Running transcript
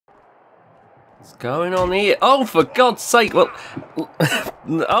What's going on here? Oh, for God's sake! Well,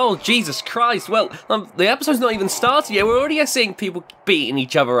 oh Jesus Christ! Well, the episode's not even started yet. We're already seeing people beating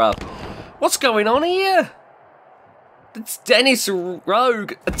each other up. What's going on here? It's Dennis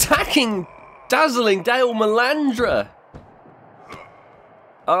Rogue attacking dazzling Dale Malandra.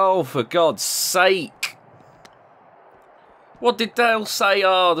 Oh, for God's sake! What did Dale say?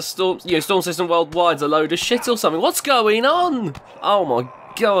 Oh, the storm system worldwide's a load of shit or something. What's going on? Oh my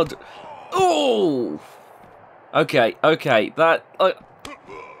God! Oh! Okay, that...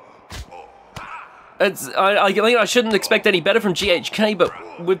 I shouldn't expect any better from GHK, but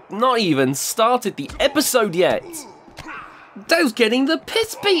we've not even started the episode yet. Dale's getting the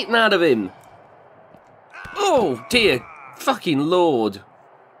piss beaten out of him. Oh, dear fucking Lord.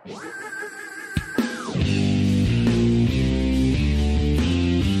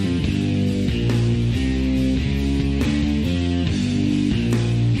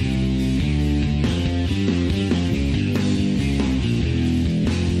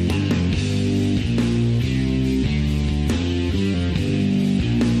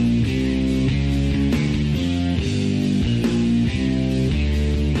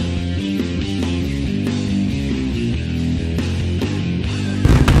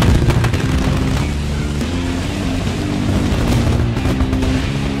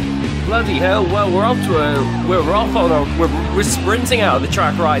 Bloody hell, well, we're sprinting out of the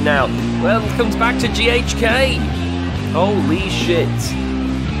track right now. Well, it comes back to GHK. Holy shit.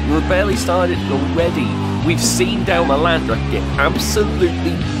 We're barely started already. We've seen Dale Malandra get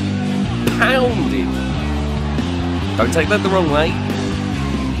absolutely pounded. Don't take that the wrong way.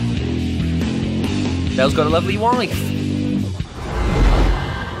 Dale's got a lovely wife.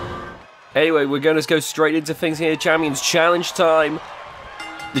 Anyway, we're going to go straight into things here. Champions Challenge time.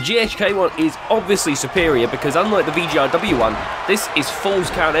 The GHK one is obviously superior because unlike the VGRW one, this is Falls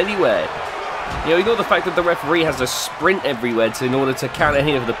Count Anywhere. You know, ignore the fact that the referee has to sprint everywhere in order to count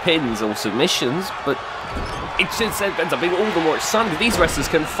any of the pins or submissions, but it just ends up being all the more exciting. These wrestlers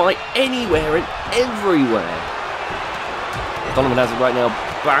can fight anywhere and everywhere. Donovan has it right now,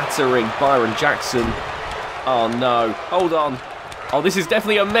 battering Byron Jackson. Oh no, hold on. Oh, this is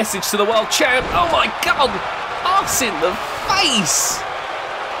definitely a message to the world champ. Oh my God, arse in the face.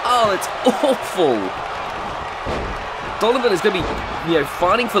 Oh, it's awful. Donovan is going to be,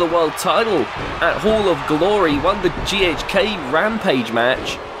 fighting for the world title at Hall of Glory. Won the GHK Rampage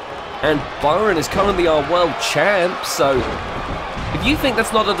match, and Byron is currently our world champ. So, if you think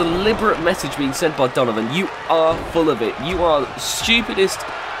that's not a deliberate message being sent by Donovan, you are full of it. You are the stupidest.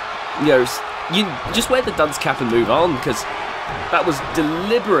 You just wear the dunce cap and move on, because that was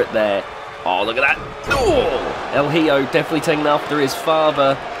deliberate there. Oh, look at that. Oh! El Hijo definitely taking after his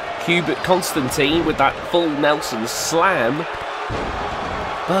father, Hubert Constantine, with that full Nelson slam.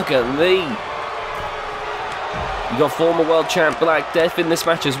 Bugger me. You got former world champ Black Death in this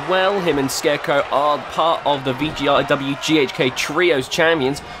match as well. Him and Scarecrow are part of the VGRW GHK Trios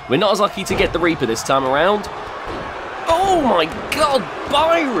champions. We're not as lucky to get the Reaper this time around. Oh my God,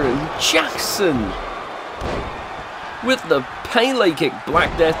 Byron Jackson! With the Pele kick,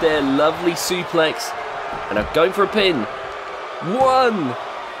 Black Death there, lovely suplex. And I'm going for a pin. 1,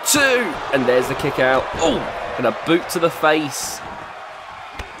 2, and there's the kick out. Oh, and a boot to the face.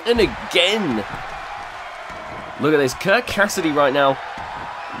 And again. Look at this, Kurt Cassidy right now,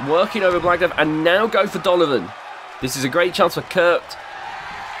 working over Black Death, and now go for Donovan. This is a great chance for Kurt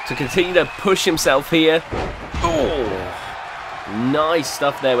to continue to push himself here. Oh, nice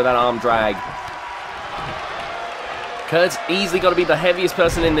stuff there with that arm drag. Kurt's easily got to be the heaviest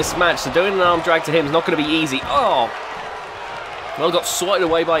person in this match, so doing an arm drag to him is not going to be easy. Oh! Well, got swatted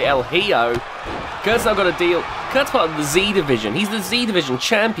away by El Hijo. Kurt's now got to deal... Kurt's part of the Z Division. He's the Z Division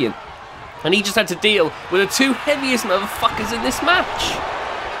champion. And he just had to deal with the two heaviest motherfuckers in this match.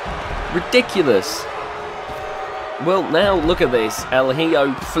 Ridiculous. Well, now look at this. El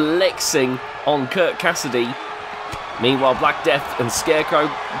Hijo flexing on Kurt Cassidy. Meanwhile, Black Death and Scarecrow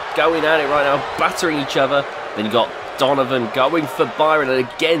going at it right now, battering each other. Then you got Donovan going for Byron, and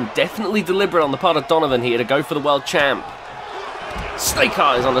again, definitely deliberate on the part of Donovan here to go for the world champ. Snake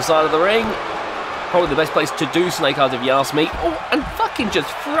Eyes on the side of the ring. Probably the best place to do Snake Eyes if you ask me. Oh, and fucking just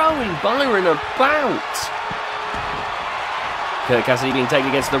throwing Byron about. Kurt Cassidy being taken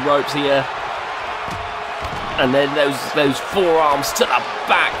against the ropes here. And then those forearms to the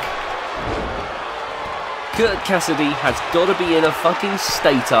back. Kurt Cassidy has got to be in a fucking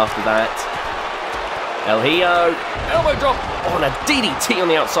state after that. El Hijo, elbow drop on a DDT on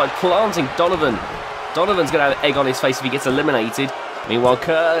the outside, planting Donovan. Donovan's going to have egg on his face if he gets eliminated. Meanwhile,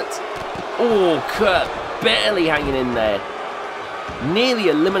 Kurt barely hanging in there. nearly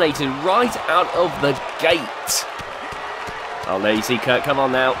eliminated right out of the gate. Oh, there you see Kurt, come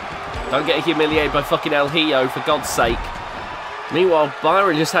on now. Don't get humiliated by fucking El Hijo, for God's sake. Meanwhile,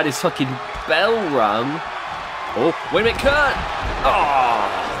 Byron just had his fucking bell rung. Oh, wait a minute, Kurt! Oh!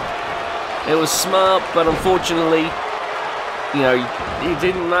 It was smart, but unfortunately, you know, it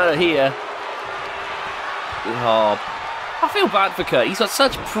didn't matter here. Oh, I feel bad for Kurt. He's got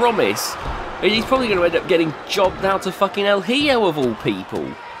such promise. He's probably going to end up getting jobbed out to fucking El Hijo of all people.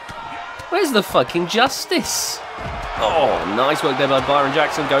 Where's the fucking justice? Oh, nice work there by Byron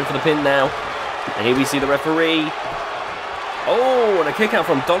Jackson, going for the pin now. And here we see the referee. Oh, and a kick out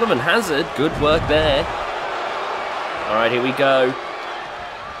from Donovan Hazard. Good work there. All right, here we go.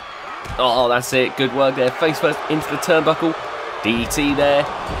 Oh, that's it. Good work there. Face first into the turnbuckle. DT there.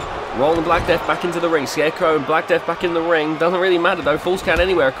 Rolling Black Death back into the ring. Scarecrow and Black Death back in the ring. Doesn't really matter though. Falls count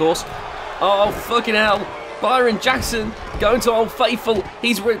anywhere, of course. Oh, fucking hell. Byron Jackson going to Old Faithful.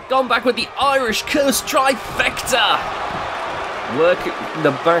 He's gone back with the Irish Curse Trifecta. Work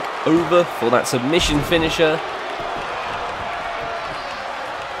the back over for that submission finisher.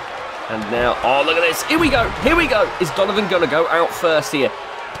 And now, oh, look at this. Here we go. Here we go. Is Donovan going to go out first here?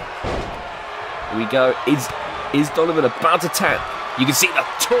 Here we go. Is Donovan about to tap? You can see the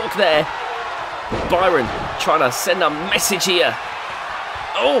torque there. Byron trying to send a message here.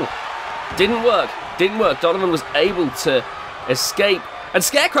 Oh, didn't work. Didn't work. Donovan was able to escape. And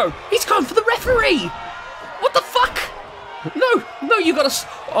Scarecrow, he's gone for the referee. What the fuck? No, you gotta...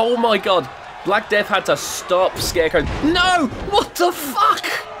 Oh my God. Black Death had to stop Scarecrow. No, what the fuck?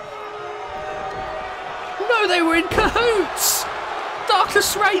 No, they were in cahoots.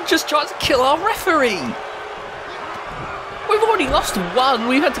 Darkness Reign just tried to kill our referee. We've already lost one.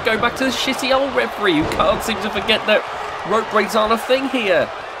 We've had to go back to the shitty old referee who can't seem to forget that rope breaks aren't a thing here.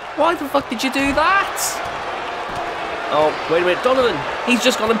 Why the fuck did you do that? Oh, wait a minute, Donovan. He's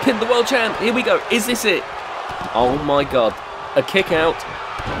just gone and pinned the world champ. Here we go. Is this it? Oh my God. A kick out.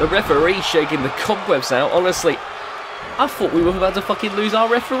 The referee shaking the cobwebs out. Honestly, I thought we were about to fucking lose our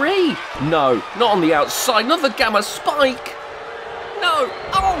referee. No, not on the outside. Not the Gamma Spike. No.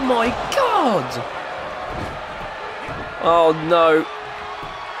 Oh my God. Oh no.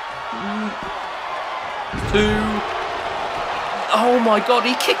 2. Oh my God,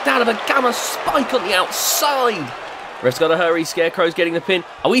 he kicked out of a Gamma Spike on the outside. Ref's got to hurry. Scarecrow's getting the pin.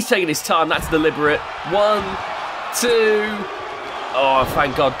 Oh, he's taking his time. That's deliberate. 1, 2. Oh,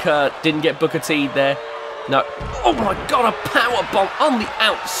 thank God Kurt didn't get Booker T'd there. No. Oh my God, a power bomb on the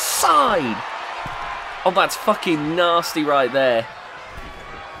outside. Oh, that's fucking nasty right there.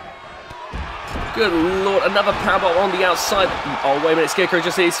 Good Lord, another powerbomb on the outside. Oh, wait a minute, Scarecrow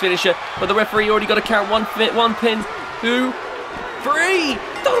just hit his finisher. But the referee already got to count one pin. 2, 3.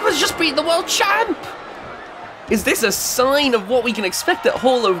 Donovan's just beaten the world champ. Is this a sign of what we can expect at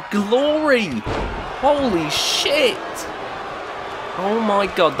Hall of Glory? Holy shit. Oh my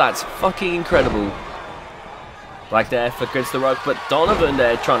God, that's fucking incredible. Black Death against the rope, but Donovan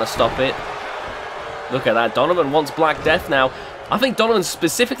there trying to stop it. Look at that, Donovan wants Black Death now. I think Donovan's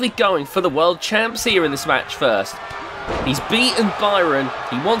specifically going for the world champs here in this match first. He's beaten Byron.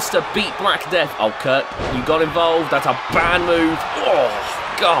 He wants to beat Black Death. Oh, Kurt, you got involved. That's a bad move. Oh,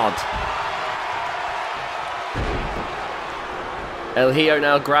 God. El Hijo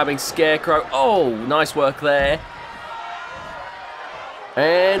now grabbing Scarecrow. Oh, nice work there.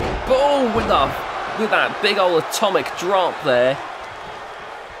 And boom, with that big old atomic drop there.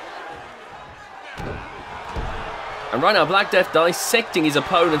 And right now, Black Death dissecting his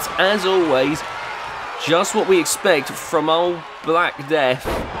opponents, as always. Just what we expect from old Black Death.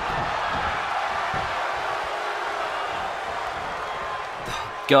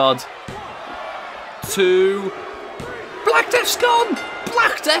 God. 2. Black Death's gone!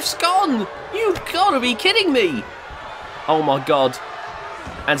 Black Death's gone! You've got to be kidding me! Oh my God.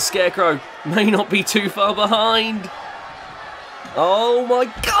 And Scarecrow may not be too far behind. Oh my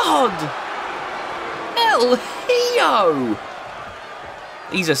God! El Hijo!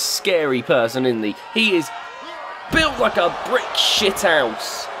 He's a scary person, isn't he? He is built like a brick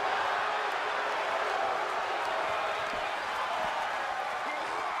shithouse.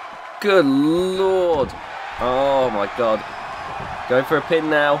 Good Lord. Oh my God. Going for a pin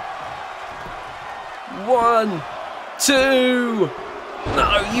now. 1, 2.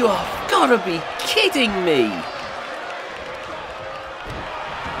 No, you have got to be kidding me.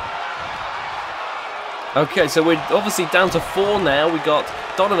 Okay, so we're obviously down to 4 now. We got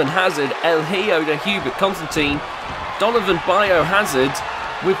Donovan Hazard, El Hijo to Hubert Constantine, Donovan Biohazard.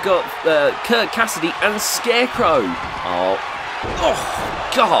 We've got Kurt Cassidy and Scarecrow. Oh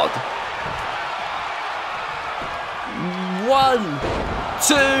God. 1,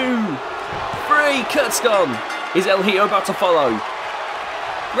 2, 3. Kurt's gone. Is El Hijo about to follow?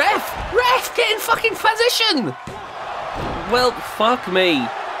 Ref, get in fucking position. Well, fuck me.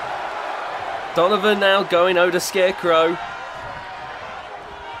 Donovan now going over to Scarecrow.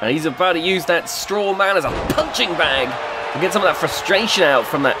 And he's about to use that straw man as a punching bag and get some of that frustration out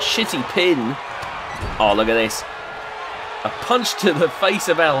from that shitty pin. Oh, look at this. A punch to the face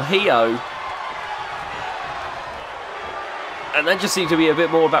of El Hijo. And that just seems to be a bit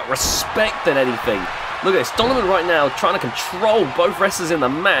more about respect than anything. Look at this. Donovan right now trying to control both wrestlers in the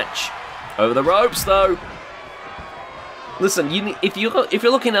match. Over the ropes, though. Listen, if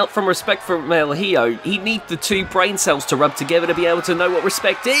you're looking out from respect for El Hijo, he needs the two brain cells to rub together to be able to know what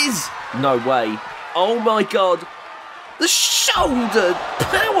respect is. No way. Oh my god. The shoulder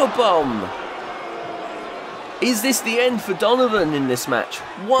powerbomb. Is this the end for Donovan in this match?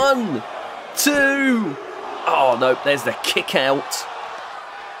 1, 2. Oh no, there's the kick out.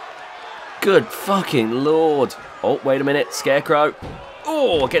 Good fucking lord. Oh, wait a minute, Scarecrow.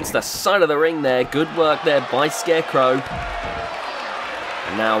 Oh, against the side of the ring there. Good work there by Scarecrow.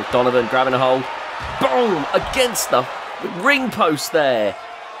 And now Donovan grabbing a hold. Boom! Against the ring post there.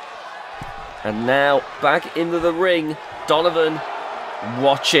 And now back into the ring. Donovan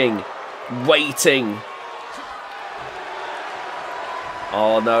watching, waiting.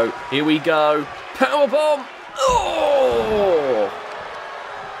 Oh no, here we go. Powerbomb! Oh!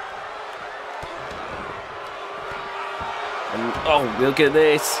 And oh, look at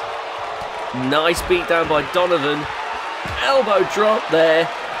this. Nice beat down by Donovan. Elbow drop there.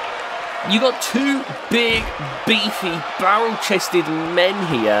 You got two big, beefy, barrel-chested men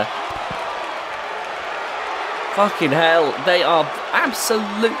here. Fucking hell, they are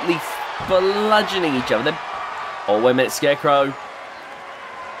absolutely bludgeoning each other. Oh, wait a minute, Scarecrow.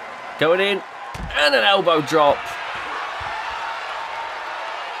 Going in, and an elbow drop.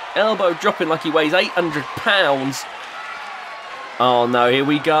 Elbow dropping like he weighs 800 pounds. Oh no, here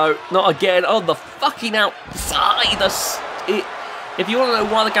we go. Not again, on the fucking outside. If you want to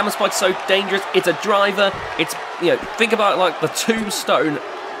know why the Gamma Spike's so dangerous, it's a driver. It's, you know, think about it like the tombstone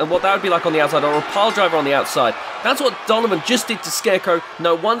and what that would be like on the outside, or a pile driver on the outside. That's what Donovan just did to Scarecrow.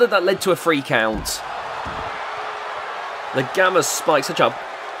 No wonder that led to a 3 count. The Gamma Spike, such a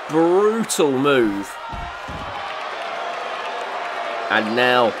brutal move. And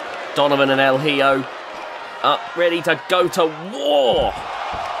now Donovan and El Hijo up, ready to go to war.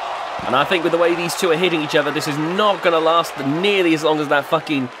 And I think with the way these two are hitting each other, this is not going to last nearly as long as that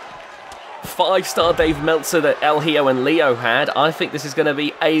fucking 5-star Dave Meltzer that El Hijo and Leo had. I think this is going to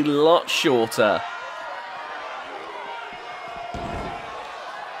be a lot shorter.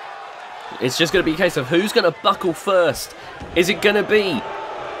 It's just going to be a case of who's going to buckle first. Is it going to be,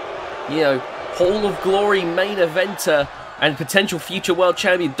 you know, Hall of Glory main eventer and potential future world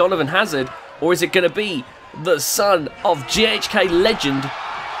champion Donovan Hazard? Or is it going to be the son of GHK legend,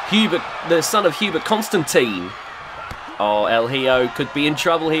 the son of Hubert Constantine? Oh, El Hijo could be in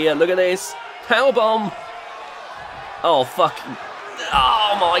trouble here. Look at this. Powerbomb. Oh, fuck.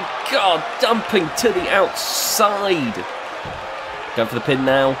 Oh, my God. Dumping to the outside. Going for the pin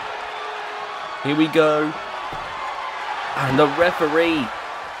now. Here we go. And the referee.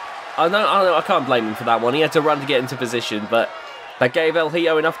 I can't blame him for that one. He had to run to get into position, but that gave El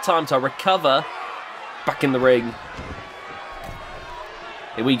Hijo enough time to recover. Back in the ring.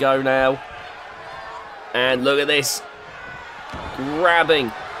 Here we go now. And look at this.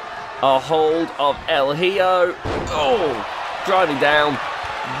 Grabbing a hold of El Hijo. Oh, driving down.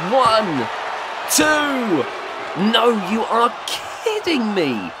 1, 2. No, you are kidding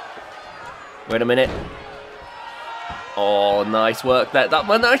me. Wait a minute. Oh, nice work. That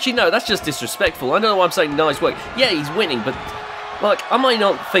one, actually, no, that's just disrespectful. I don't know why I'm saying nice work. Yeah, he's winning, but like, I might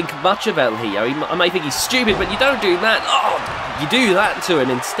not think much of El Hijo. I may think he's stupid, but you don't do that. Oh, you do that to him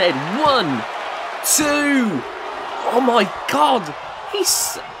instead. 1, 2. Oh my God.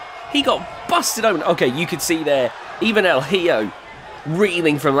 He got busted open. Okay, you could see there, even El Hijo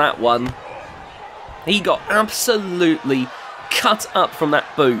reeling from that one. He got absolutely cut up from that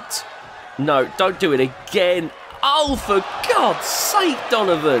boot. No, don't do it again. Oh, for God's sake,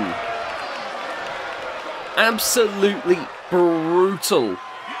 Donovan. Absolutely brutal.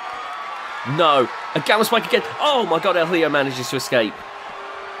 No, a Gamma Spike again. Oh my God, El Hijo manages to escape.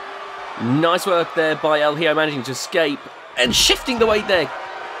 Nice work there by El Hijo managing to escape and shifting the weight there.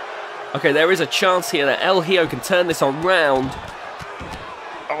 Okay, there is a chance here that El Hijo can turn this around.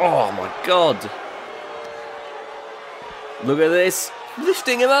 Oh my God. Look at this.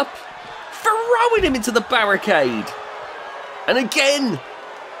 Lifting him up. Throwing him into the barricade. And again,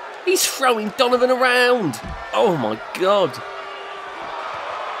 he's throwing Donovan around. Oh my god.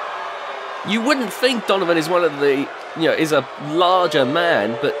 You wouldn't think Donovan is one of the, is a larger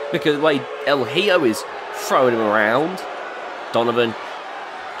man, but because the way El Hijo is throwing him around, Donovan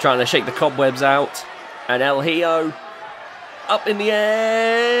trying to shake the cobwebs out, and El Hijo up in the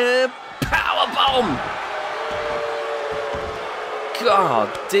air, powerbomb!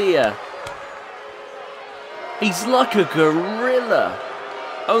 God dear. He's like a gorilla.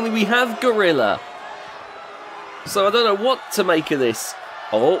 Only we have Guerilla. So I don't know what to make of this.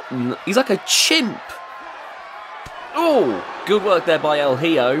 Oh, he's like a chimp. Oh, good work there by El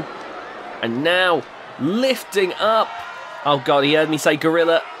Hijo. And now, lifting up. Oh god, he heard me say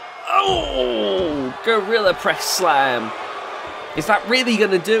Guerilla. Oh, Guerilla press slam. Is that really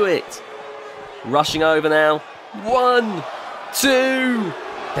going to do it? Rushing over now. 1, 2.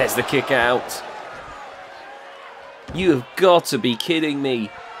 There's the kick out. You have got to be kidding me.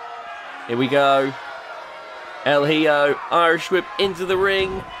 Here we go. El Hijo, Irish whip into the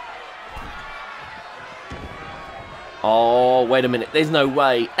ring. Oh, wait a minute. There's no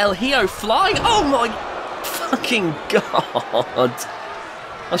way. El Hijo flying. Oh my fucking god.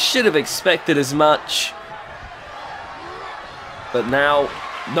 I should have expected as much. But now,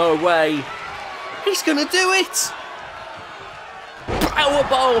 no way. He's going to do it.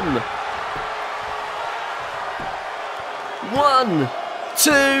 Powerbomb. 1,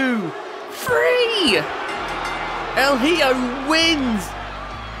 2, 3. El Hijo wins.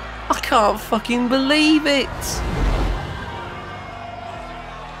 I can't fucking believe it.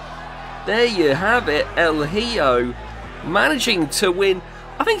 There you have it. El Hijo managing to win.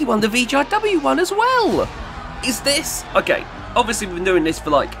 I think he won the VGIW one as well. Is this... Okay, obviously we've been doing this for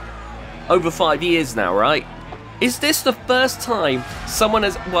like over 5 years now, right? Is this the first time someone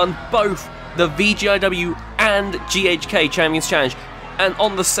has won both the VGIW and GHK Champions Challenge and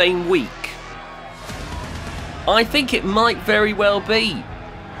on the same week? I think it might very well be.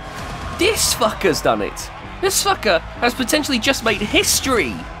 This fucker's done it. This fucker has potentially just made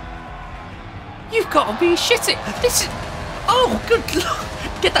history. You've got to be shitting. This is... Oh, good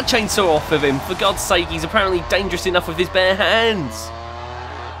lord. Get that chainsaw off of him. For God's sake, he's apparently dangerous enough with his bare hands.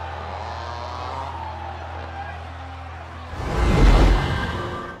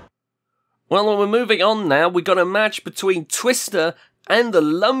 Well, we're moving on now. We've got a match between Twister and the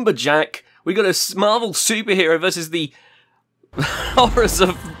Lumberjack. We got a Marvel superhero versus the Horus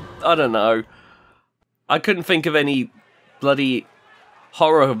of... I don't know. I couldn't think of any bloody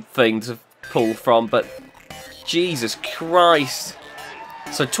horror thing to pull from, but Jesus Christ.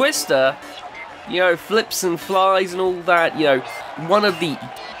 So Twister, flips and flies and all that, one of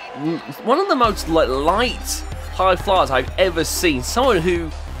the most light high flyers I've ever seen. Someone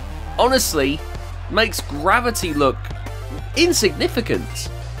who honestly makes gravity look insignificant.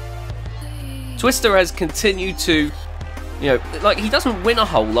 Twister has continued to, he doesn't win a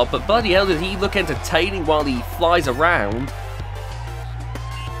whole lot, but bloody hell did he look entertaining while he flies around.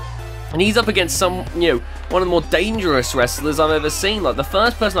 And he's up against some, one of the more dangerous wrestlers I've ever seen. Like the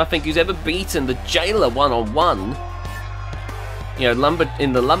first person I think who's ever beaten the Jailer one-on-one,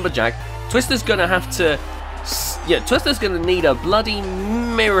 in the Lumberjack. Twister's gonna have to, Twister's gonna need a bloody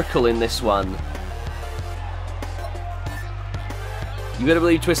miracle in this one. You better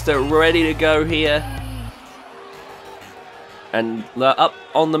believe Twister ready to go here. And up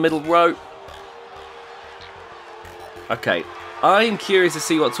on the middle rope. Okay, I'm curious to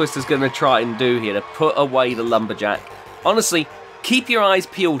see what Twister's going to try and do here to put away the Lumberjack. Honestly, keep your eyes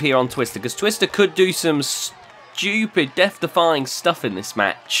peeled here on Twister, because Twister could do some stupid, death-defying stuff in this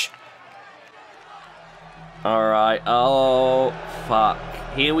match. Alright, oh, fuck.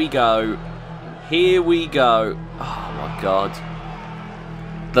 Here we go. Here we go. Oh my god.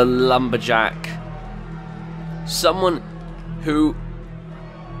 The Lumberjack. Someone who,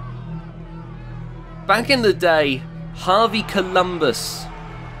 back in the day, Harvey Columbus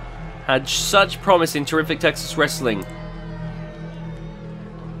had such promise in terrific Texas wrestling.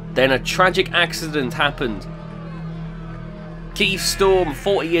 Then a tragic accident happened. Keith Storm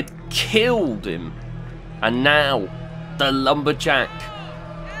thought he had killed him. And now, the Lumberjack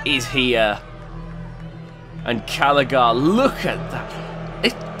is here. And Caligar, look at that.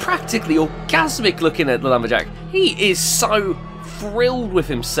 It's practically orgasmic looking at the Lumberjack. He is so thrilled with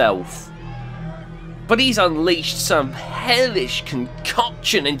himself. But he's unleashed some hellish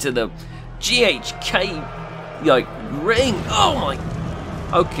concoction into the GHK, ring. Oh my...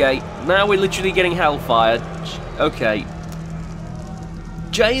 Okay, now we're literally getting hellfire. Okay.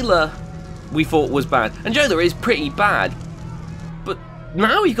 Jailer, we thought was bad. And Jailer is pretty bad. But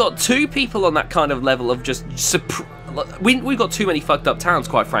now we've got two people on that kind of level of just... We've got too many fucked up towns,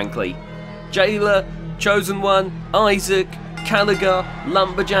 quite frankly. Jailer Chosen One, Isaac, Caligar,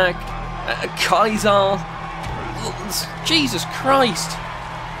 Lumberjack, Kaiser. Jesus Christ.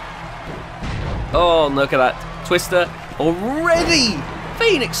 Oh, look at that. Twister already.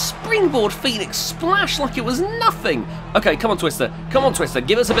 Phoenix Springboard, Phoenix Splash like it was nothing. Okay, come on, Twister. Come on, Twister.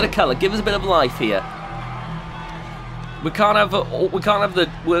 Give us a bit of colour. Give us a bit of life here. We can't have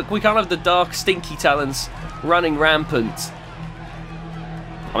the dark, stinky talents running rampant.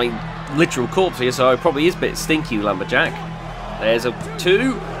 I mean, literal corpse here, so it probably is a bit stinky, Lumberjack. There's a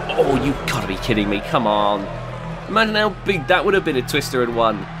 2. Oh, you gotta be kidding me. Come on. Imagine how big that would have been if Twister had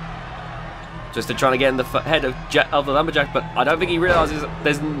won. Twister trying to get in the head of the Lumberjack, but I don't think he realises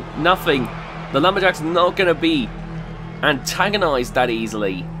there's nothing. The Lumberjack's not going to be antagonised that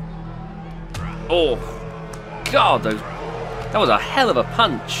easily. Oh, God, that was a hell of a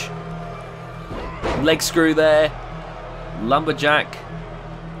punch. Leg screw there. Lumberjack,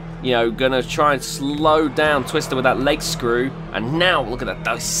 you know, going to try and slow down Twister with that leg screw. And now, look at that,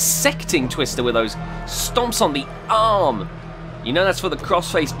 dissecting Twister with those stomps on the arm. You know that's for the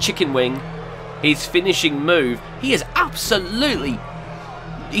crossface chicken wing. His finishing move. He is absolutely...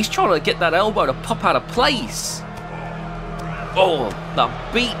 He's trying to get that elbow to pop out of place. Oh, the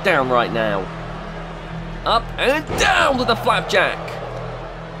beat down right now. Up and down with the flapjack.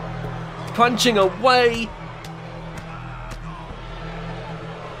 Punching away.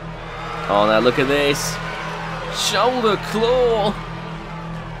 Oh, now look at this. Shoulder claw.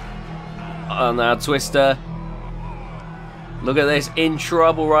 Oh, now Twister. Look at this. In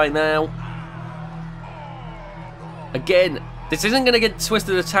trouble right now. Again, this isn't going to get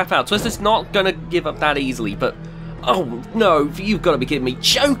Twister to tap out. Twister's not going to give up that easily, but... Oh, no, you've got to be kidding me.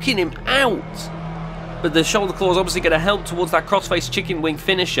 Choking him out! But the shoulder claw is obviously going to help towards that crossface chicken wing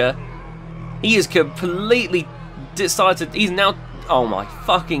finisher. He is completely decided... He's now... Oh, my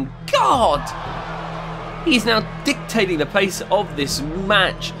fucking God! He's now dictating the pace of this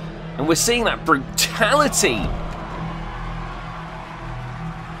match. And we're seeing that brutality.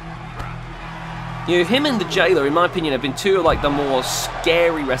 You know, him and the Jailer, in my opinion, have been two of like the more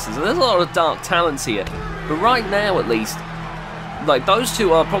scary wrestlers. And there's a lot of dark talents here, but right now, at least, like those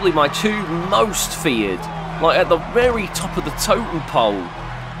two are probably my two most feared. Like at the very top of the totem pole.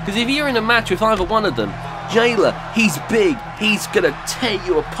 Because if you're in a match with either one of them, Jailer, he's big, he's gonna tear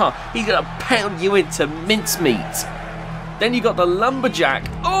you apart, he's gonna pound you into mincemeat. Then you got the Lumberjack,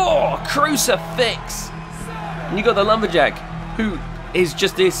 oh, crucifix. And you got the Lumberjack, who is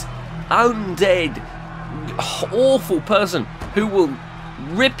just this undead, awful person who will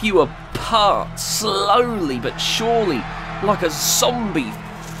rip you apart slowly but surely, like a zombie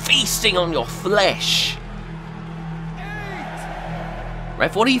feasting on your flesh.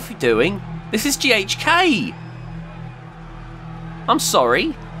 Ref, what are you doing? This is GHK. I'm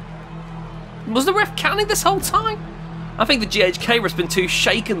sorry. Was the ref counting this whole time? I think the GHK ref's been too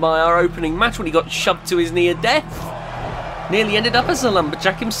shaken by our opening match when he got shoved to his near death. Nearly ended up as a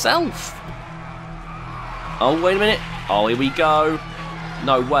Lumberjack himself. Oh, wait a minute. Oh, here we go.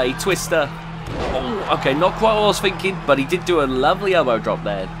 No way. Twister. Oh, okay, not quite what I was thinking, but he did do a lovely elbow drop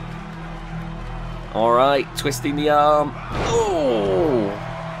there. Alright, twisting the arm. Oh!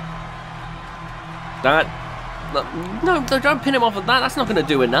 That... No, don't pin him off of that. That's not going to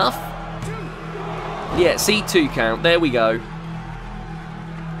do enough. Yeah, C2 count. There we go.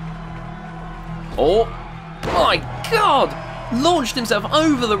 Oh! My God! Launched himself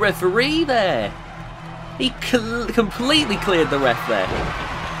over the referee there. He completely cleared the ref there.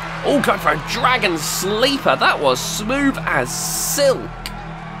 Oh, going for a dragon sleeper. That was smooth as silk.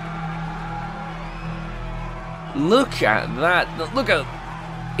 Look at that. Look at...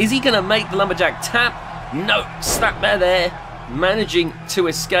 Is he going to make the Lumberjack tap? No. Snapmare there. Managing to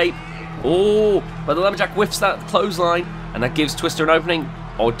escape. Oh, but the Lumberjack whiffs that clothesline. And that gives Twister an opening.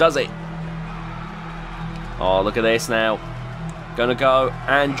 Or does it? Oh, look at this now. Gonna go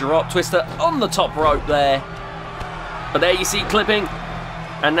and drop Twister on the top rope there. But there you see clipping.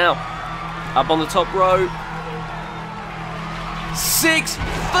 And now, up on the top rope.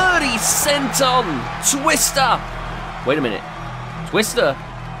 630 senton. Twister. Wait a minute. Twister.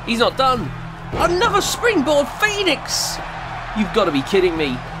 He's not done. Another springboard Phoenix. You've got to be kidding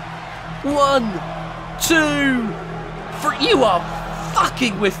me. 1, 2, 3. You are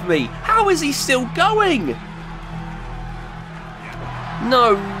fucking with me. How is he still going?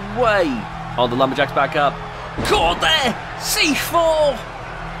 No way. Oh, the Lumberjack's back up. Caught there. C4.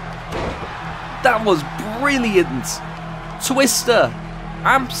 That was brilliant. Twister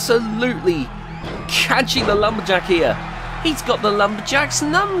absolutely catching the Lumberjack here. He's got the Lumberjack's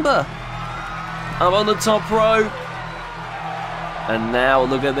number. I'm on the top rope. And now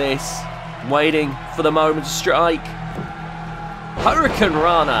look at this. Waiting for the moment to strike. Hurricane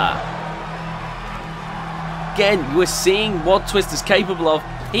Rana. Again, we're seeing what Twister's capable of.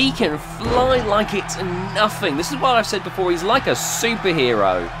 He can fly like it's nothing. This is what I've said before. He's like a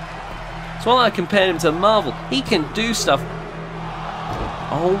superhero. That's why I compare him to Marvel. He can do stuff.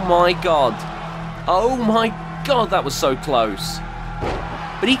 Oh my god. Oh my god, that was so close.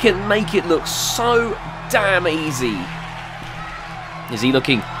 But he can make it look so damn easy. Is he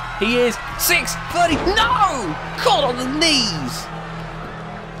looking? He is. 630. No! Caught on the knees.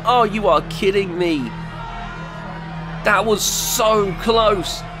 Oh, you are kidding me. That was so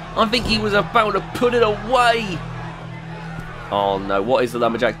close. I think he was about to put it away. Oh no, what is the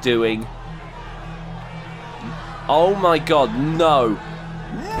Lumberjack doing? Oh my god, no.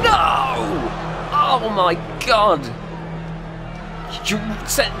 No! Oh my god.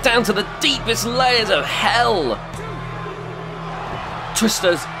 Sent down to the deepest layers of hell.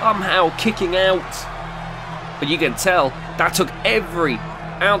 Twister's somehow kicking out. But you can tell that took every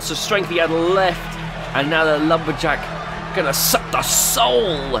ounce of strength he had left. And now the Lumberjack gonna suck the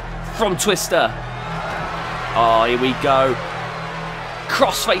soul from Twister. Oh, here we go.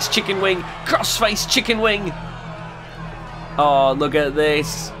 Crossface chicken wing. Crossface chicken wing. Oh, look at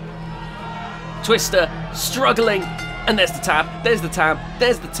this. Twister struggling. And there's the tap. There's the tap.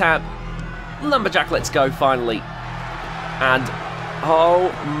 There's the tap. Lumberjack lets go finally. And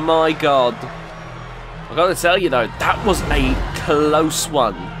oh my god. I've got to tell you though, that was a close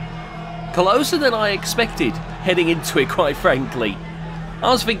one. Closer than I expected, heading into it, quite frankly. I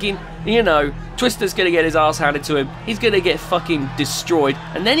was thinking, you know, Twister's going to get his ass handed to him. He's going to get fucking destroyed.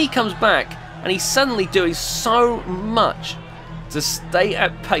 And then he comes back, and he's suddenly doing so much to stay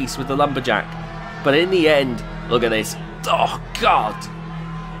at pace with the Lumberjack. But in the end, look at this. Oh, God.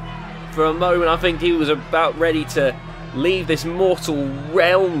 For a moment, I think he was about ready to leave this mortal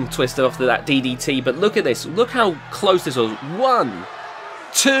realm, Twister, after that DDT. But look at this. Look how close this was. 1,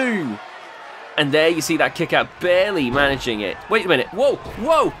 2... And there you see that kick out, barely managing it. Wait a minute. Whoa,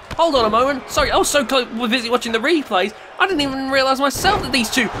 whoa. Hold on a moment. Sorry, I was so busy watching the replays, I didn't even realise myself that these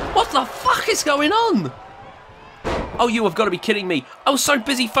two... What the fuck is going on? Oh, you have got to be kidding me. I was so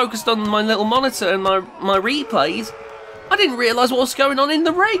busy focused on my little monitor and my replays, I didn't realise what was going on in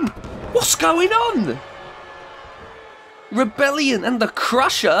the ring. What's going on? Rebellion and the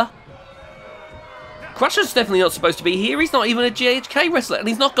Crusher? Crusher's definitely not supposed to be here. He's not even a GHK wrestler, and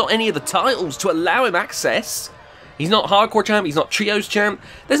he's not got any of the titles to allow him access. He's not Hardcore Champ, he's not Trios Champ.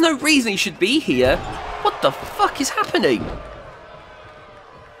 There's no reason he should be here. What the fuck is happening?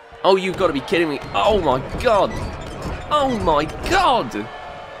 Oh, you've got to be kidding me. Oh my god. Oh my god.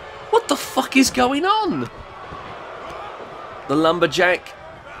 What the fuck is going on? The Lumberjack.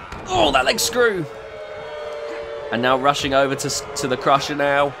 Oh, that leg screw. And now rushing over to the Crusher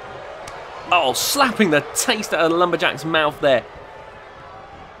now. Oh, slapping the taste out of the Lumberjack's mouth there.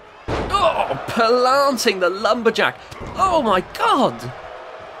 Oh, planting the Lumberjack. Oh my god.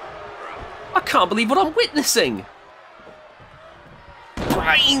 I can't believe what I'm witnessing.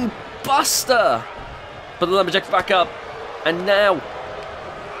 Brain buster. But the Lumberjack's back up. And now.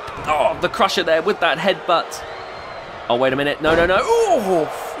 Oh, the Crusher there with that headbutt. Oh, wait a minute. No, no, no. Oh,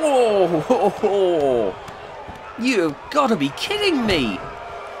 oh, oh, oh. You've got to be kidding me.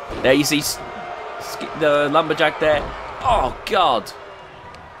 There you see the Lumberjack there. Oh, God.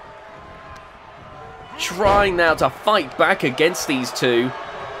 Trying now to fight back against these two.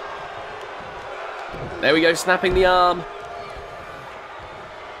 There we go, snapping the arm.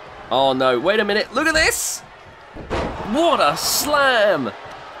 Oh, no. Wait a minute. Look at this. What a slam.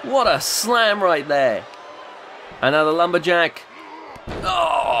 What a slam right there. Another Lumberjack.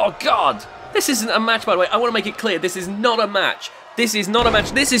 Oh, God. This isn't a match, by the way. I want to make it clear. This is not a match. This is not a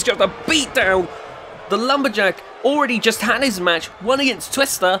match. This is just a beatdown. The Lumberjack already just had his match, won against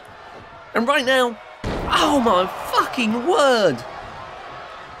Twister. And right now, oh my fucking word.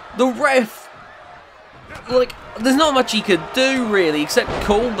 The ref, like, there's not much he could do really, except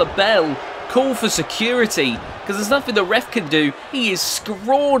call the bell, call for security. Because there's nothing the ref can do. He is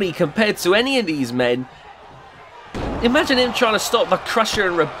scrawny compared to any of these men. Imagine him trying to stop the Crusher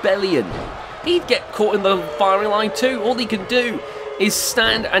and Rebellion. He'd get caught in the firing line too. All he can do is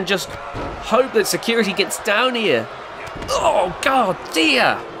stand and just hope that security gets down here. Oh, God,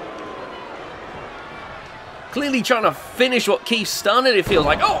 dear. Clearly trying to finish what Keith started, it feels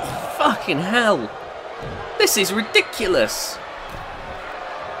like. Oh, fucking hell. This is ridiculous.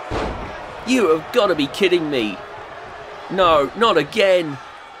 You have got to be kidding me. No, not again.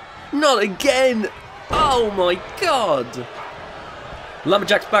 Not again. Oh, my God.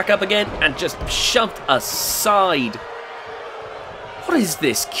 Lumberjack's back up again and just shoved aside. What is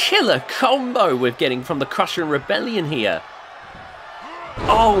this killer combo we're getting from the Crusher and Rebellion here?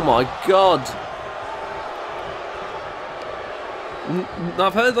 Oh my god.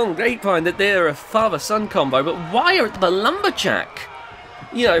 I've heard on grapevine that they're a father-son combo, but why are the Lumberjack?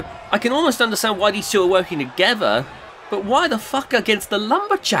 You know, I can almost understand why these two are working together, but why the fuck against the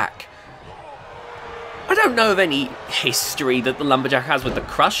Lumberjack? I don't know of any history that the Lumberjack has with the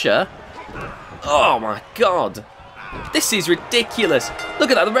Crusher. Oh my god. This is ridiculous.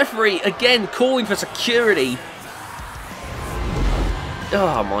 Look at that, the referee again calling for security.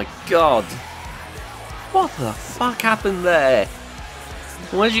 Oh my god. What the fuck happened there?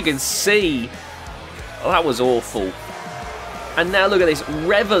 Well, as you can see, that was awful. And now look at this,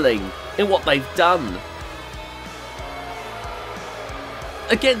 reveling in what they've done.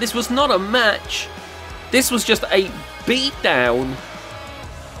 Again, this was not a match. This was just a beatdown.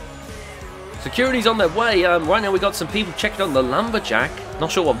 Security's on their way. Right now we got some people checking on the Lumberjack.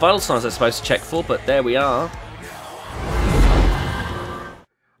 Not sure what vital signs they're supposed to check for, but there we are.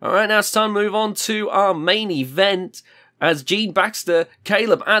 Alright, now it's time to move on to our main event as Gene Baxter,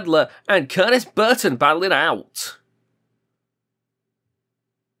 Caleb Adler, and Curtis Burton battle it out.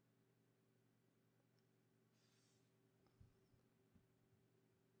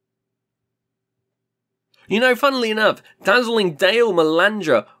 You know, funnily enough, Dazzling Dale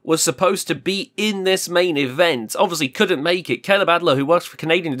Melandra was supposed to be in this main event. Obviously couldn't make it. Caleb Adler, who works for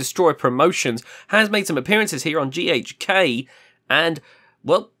Canadian Destroyer Promotions, has made some appearances here on GHK. And,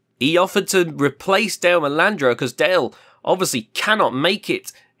 well, he offered to replace Dale Melandra because Dale obviously cannot make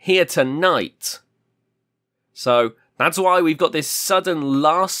it here tonight. So, that's why we've got this sudden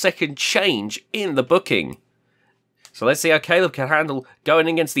last-second change in the booking. So let's see how Caleb can handle going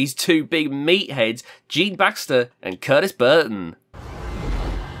against these two big meatheads, Gene Baxter and Curtis Burton.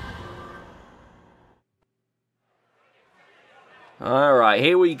 Alright,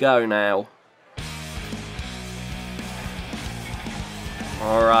 here we go now.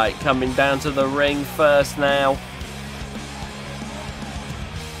 Alright, coming down to the ring first now.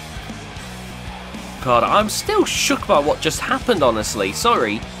 God, I'm still shook by what just happened, honestly.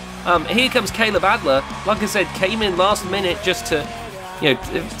 Sorry. Here comes Caleb Adler. Like I said, came in last minute just to, you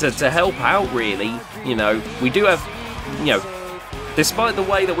know, to help out, really. You know, we do have, you know, despite the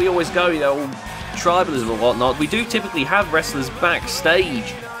way that we always go, you know, tribalism and whatnot, we do typically have wrestlers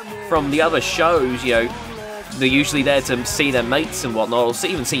backstage from the other shows, you know. They're usually there to see their mates and whatnot, or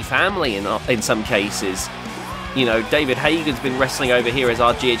even see family in some cases. You know, David Hagen's been wrestling over here as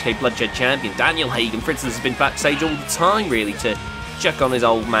our GHK Bloodshed champion. Daniel Hagen, for instance, has been backstage all the time, really, to check on his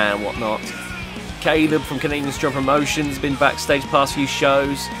old man and whatnot. Caleb from Canadian Destroyer Promotions has been backstage past few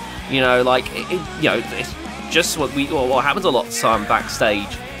shows. You know, like, you know, it's just what happens a lot of time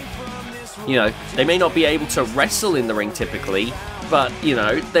backstage. You know, they may not be able to wrestle in the ring typically, but, you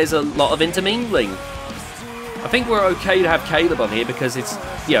know, there's a lot of intermingling. I think we're okay to have Caleb on here because it's,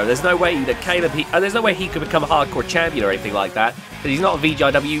 you know, there's no way that there's no way he could become a hardcore champion or anything like that. But he's not a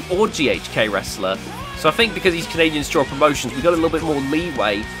VGIW or GHK wrestler. So I think because he's Canadian Destroyer Promotions, we've got a little bit more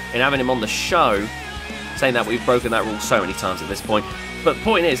leeway in having him on the show. Saying that, we've broken that rule so many times at this point. But the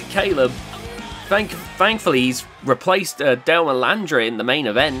point is, Caleb, thankfully he's replaced Dale Melandra in the main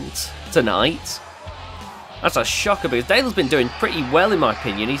event tonight. That's a shocker because Dale's been doing pretty well in my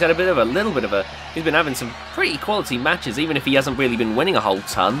opinion. He's had he's been having some pretty quality matches even if he hasn't really been winning a whole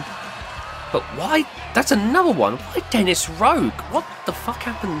ton. But why, that's another one, why Dennis Rogue? What the fuck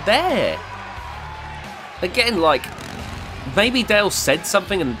happened there? Again, like, maybe Dale said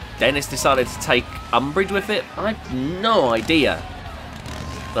something and Dennis decided to take umbrage with it. I have no idea.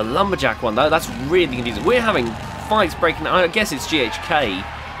 The Lumberjack one though, that's really confusing. We're having fights breaking out, I guess it's GHK.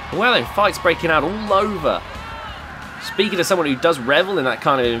 We're having fights breaking out all over. Speaking of someone who does revel in that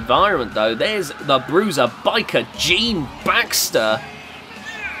kind of environment though, there's the bruiser biker Gene Baxter.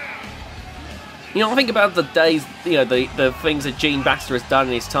 You know, I think about the days, you know, the things that Gene Baxter has done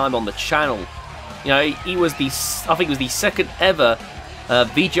in his time on the channel. You know, he was I think he was the second ever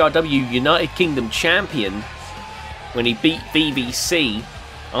VGRW United Kingdom champion when he beat VVC.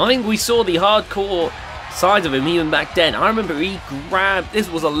 I think we saw the hardcore side of him even back then. I remember he grabbed, this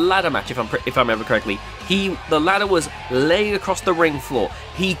was a ladder match if I remember correctly. The ladder was laid across the ring floor.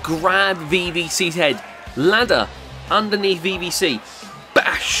 He grabbed VVC's head, ladder underneath VVC,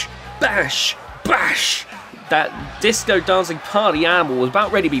 bash, bash, bash. That disco dancing party animal was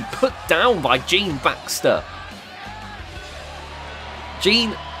about ready to be put down by Gene Baxter.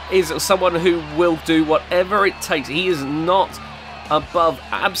 Gene is someone who will do whatever it takes. He is not above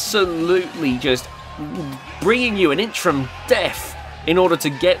absolutely just bringing you an inch from death in order to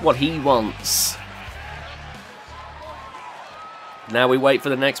get what he wants. Now we wait for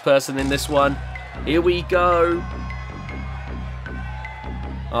the next person in this one. Here we go.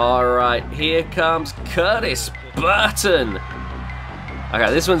 Alright, here comes Curtis Burton. Okay,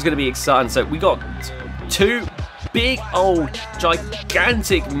 this one's going to be exciting. So we got two big old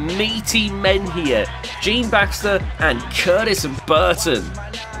gigantic meaty men here. Gene Baxter and Curtis Burton.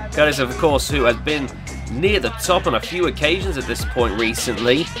 Curtis, of course, who has been near the top on a few occasions at this point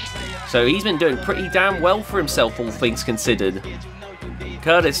recently. So he's been doing pretty damn well for himself, all things considered.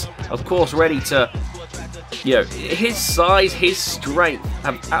 Curtis, of course, ready to... You know, his size, his strength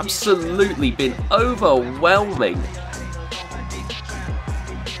have absolutely been overwhelming.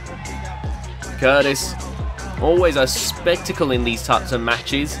 Curtis, always a spectacle in these types of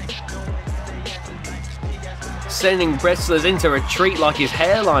matches. Sending wrestlers into retreat like his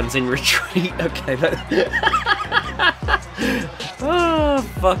hairline's in retreat. Okay, oh,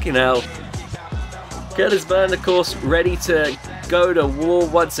 fucking hell. Curtis Burton, of course, ready to go to war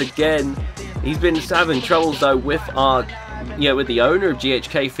once again. He's been having troubles though with with the owner of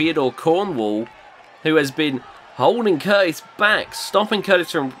GHK, Theodore Cornwall, who has been holding Curtis back, stopping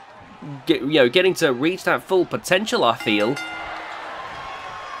Curtis from getting to reach that full potential, I feel.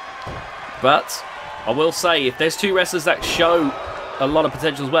 But I will say, if there's two wrestlers that show a lot of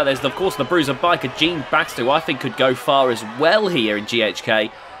potential as well, there's of course the Bruiser Biker, Gene Baxter, who I think could go far as well here in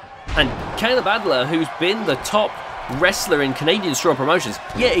GHK, and Caleb Adler, who's been the top wrestler in Canadian Straw Promotions.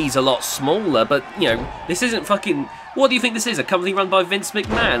 Yeah, he's a lot smaller, but this isn't fucking... What do you think this is? A company run by Vince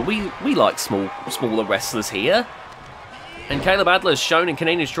McMahon? We like smaller wrestlers here. And Caleb Adler's shown in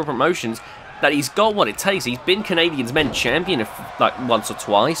Canadian Straw Promotions that he's got what it takes. He's been Canadian's Men's Champion like once or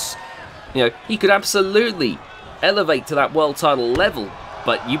twice. He could absolutely elevate to that world title level.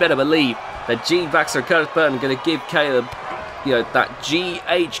 But you better believe that Gene Baxter and Curtis Burton are going to give Caleb, that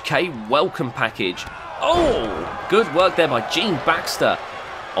GHK welcome package. Oh, good work there by Gene Baxter.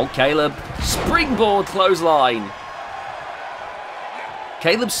 On Caleb, springboard clothesline.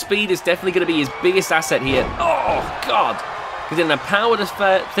 Caleb's speed is definitely going to be his biggest asset here. Oh, God. Because in a power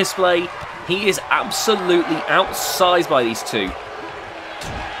display, he is absolutely outsized by these two.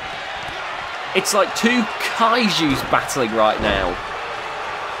 It's like two kaijus battling right now.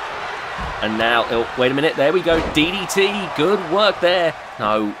 And now, oh, wait a minute, there we go, DDT, good work there.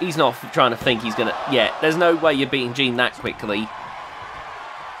 No, he's not trying to think he's gonna, yeah, there's no way you're beating Gene that quickly.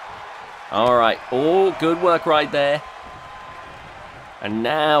 Alright, oh, good work right there. And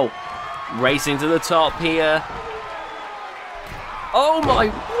now, racing to the top here. Oh my,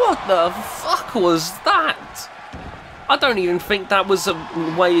 what the fuck was that? I don't even think that was a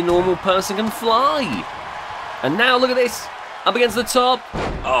way a normal person can fly. And now, look at this. Up against the top.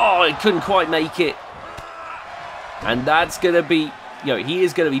 Oh, he couldn't quite make it. And that's going to be, he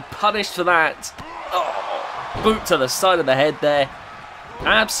is going to be punished for that. Oh, boot to the side of the head there.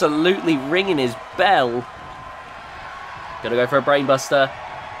 Absolutely ringing his bell. Gonna go for a brainbuster.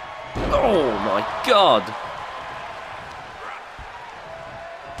 Oh my God.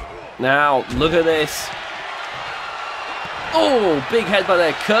 Now, look at this. Oh, big head by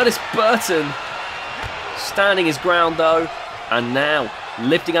there. Curtis Burton standing his ground though. And now,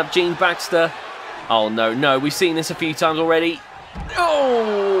 lifting up Gene Baxter. Oh, no, we've seen this a few times already.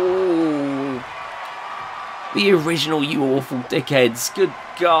 Oh! The original, you awful dickheads. Good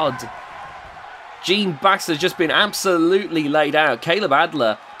God. Gene Baxter's just been absolutely laid out. Caleb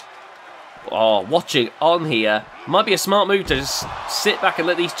Adler, watching on here. Might be a smart move to just sit back and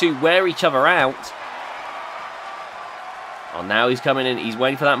let these two wear each other out. Oh, now he's coming in. He's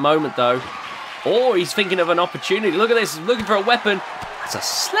waiting for that moment, though. Or he's thinking of an opportunity. Look at this. He's looking for a weapon. That's a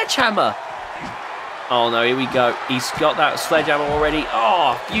sledgehammer. Oh, no. Here we go. He's got that sledgehammer already.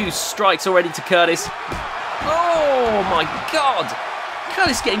 Oh, a few strikes already to Curtis. Oh, my God.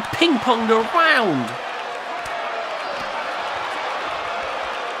 Curtis getting ping-ponged around.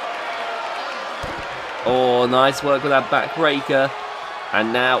 Oh, nice work with that backbreaker.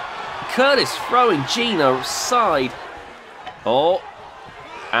 And now Curtis throwing Gene aside. Oh.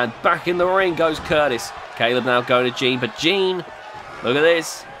 And back in the ring goes Curtis. Caleb now going to Gene, but Gene, look at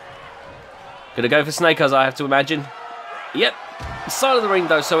this. Gonna go for Snake Eyes, I have to imagine. Yep. Side of the ring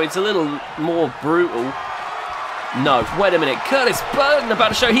though, so it's a little more brutal. No, wait a minute. Curtis Burton about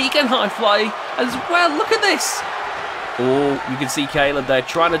to show he can high fly as well. Look at this. Oh, you can see Caleb there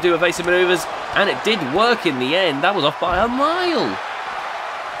trying to do evasive maneuvers, and it did work in the end. That was off by a mile.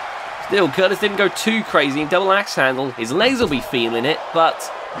 Still, Curtis didn't go too crazy in double axe handle. His legs will be feeling it, but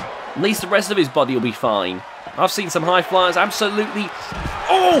at least the rest of his body will be fine. I've seen some high flyers absolutely...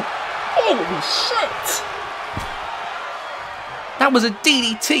 Oh! Holy shit! That was a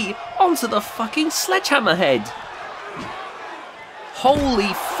DDT onto the fucking sledgehammer head.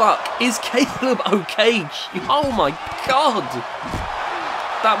 Holy fuck, is Caleb okay? Oh my god.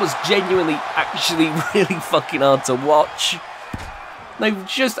 That was genuinely, actually really fucking hard to watch. They've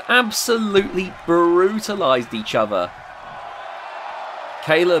just absolutely brutalised each other.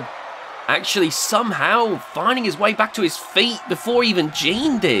 Caleb actually somehow finding his way back to his feet before even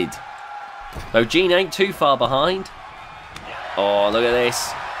Gene did. Though Gene ain't too far behind. Oh, look at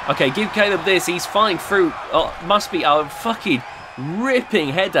this. Okay, give Caleb this. He's fighting through. Oh, must be a fucking ripping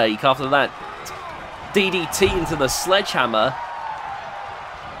headache after that DDT into the sledgehammer.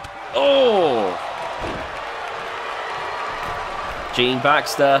 Oh! Gene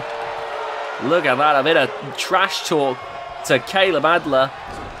Baxter. Look at that. A bit of trash talk to Caleb Adler.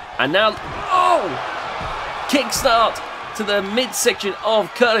 And now, oh! Kickstart to the midsection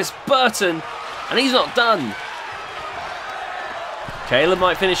of Curtis Burton. And he's not done. Caleb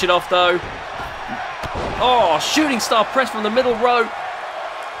might finish it off though. Oh, shooting star press from the middle rope.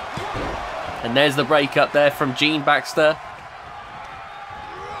 And there's the break up there from Gene Baxter.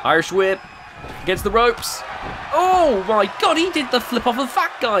 Irish whip against the ropes. Oh my god, he did the flip off a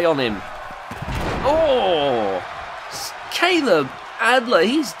fat guy on him. Oh, Caleb Adler,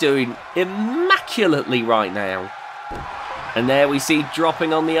 he's doing immaculately right now. And there we see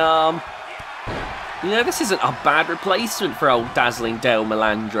dropping on the arm. You know, this isn't a bad replacement for old Dazzling Dale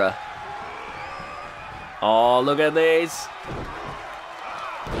Melandra. Oh, look at this.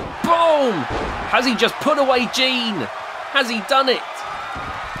 Boom! Has he just put away Gene? Has he done it?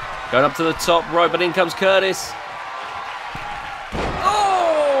 Going up to the top rope, but in comes Curtis.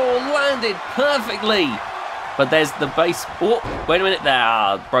 Oh, landed perfectly. But there's the base. Oh, wait a minute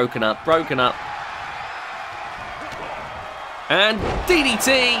there. Broken up, broken up. And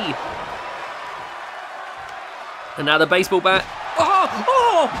DDT. And now the baseball bat.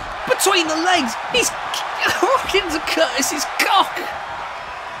 Oh, between the legs. He's rocking to Curtis's cock.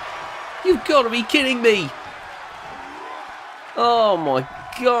 You've got to be kidding me. Oh my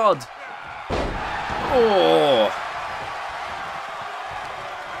god. Oh.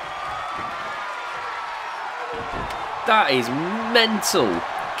 That is mental.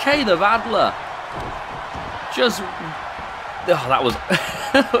 Caleb Adler. Just. Oh, that was.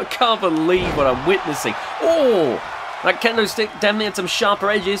 I can't believe what I'm witnessing. Oh. That kendo stick definitely had some sharper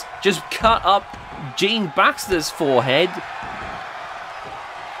edges. Just cut up Gene Baxter's forehead.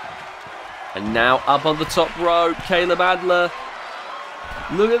 And now up on the top rope, Caleb Adler.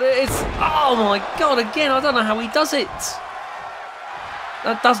 Look at this. Oh my god, again, I don't know how he does it.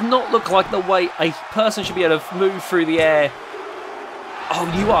 That does not look like the way a person should be able to move through the air.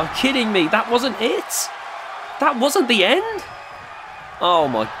 Oh, you are kidding me. That wasn't it? That wasn't the end? Oh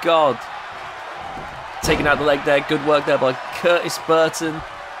my god. Taking out the leg there. Good work there by Curtis Burton.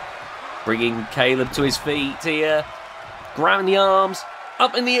 Bringing Caleb to his feet here. Grabbing the arms.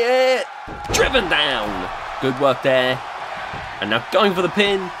 Up in the air. Driven down. Good work there. And now going for the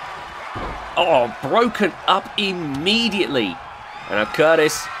pin. Oh, broken up immediately. And now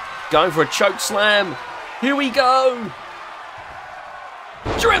Curtis going for a choke slam. Here we go.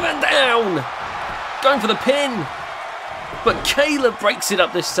 Driven down. Going for the pin. But Caleb breaks it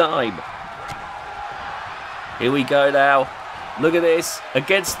up this time. Here we go now. Look at this.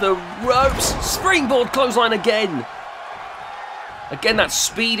 Against the ropes. Springboard clothesline again. Again, that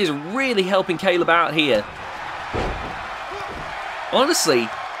speed is really helping Caleb out here. Honestly,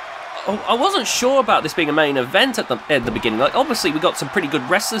 I wasn't sure about this being a main event at the beginning. Like, obviously, we got some pretty good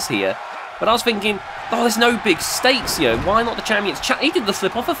wrestlers here. But I was thinking, oh, there's no big stakes, you know. Why not the champion's he did the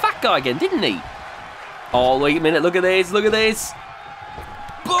flip off a fat guy again, didn't he? Oh, wait a minute. Look at this. Look at this.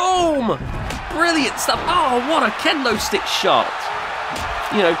 Boom! Brilliant stuff. Oh, what a kendo stick shot.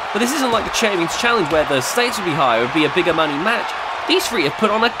 You know, but this isn't like the Champions Challenge where the stakes would be higher, it would be a bigger money match. These three have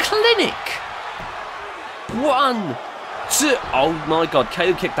put on a clinic. 1, 2. Oh my god,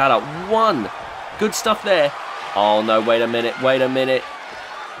 Caleb kicked that up. 1. Good stuff there. Oh no, wait a minute, wait a minute.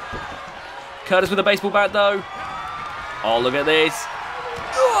 Curtis with a baseball bat though. Oh, look at this.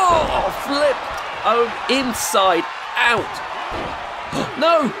 Oh, flip. Oh, inside out.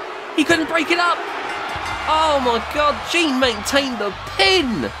 No, he couldn't break it up. Oh my god, Gene maintained the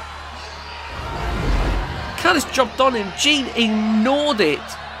pin. Curtis dropped on him. Gene ignored it.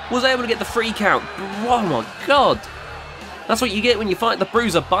 Was able to get the free count. Oh my god. That's what you get when you fight the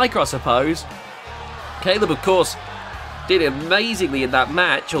Bruiser Biker, I suppose. Caleb, of course, did amazingly in that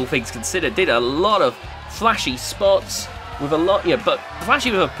match, all things considered. Did a lot of flashy spots with a lot, yeah, but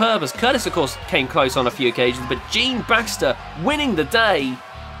flashy with a purpose. Curtis, of course, came close on a few occasions, but Gene Baxter winning the day.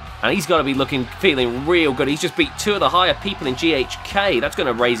 And he's got to be feeling real good. He's just beat 2 of the higher people in GHK. That's going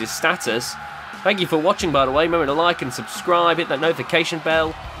to raise his status. Thank you for watching, by the way. Remember to like and subscribe, hit that notification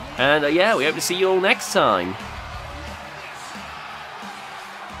bell. And yeah, we hope to see you all next time.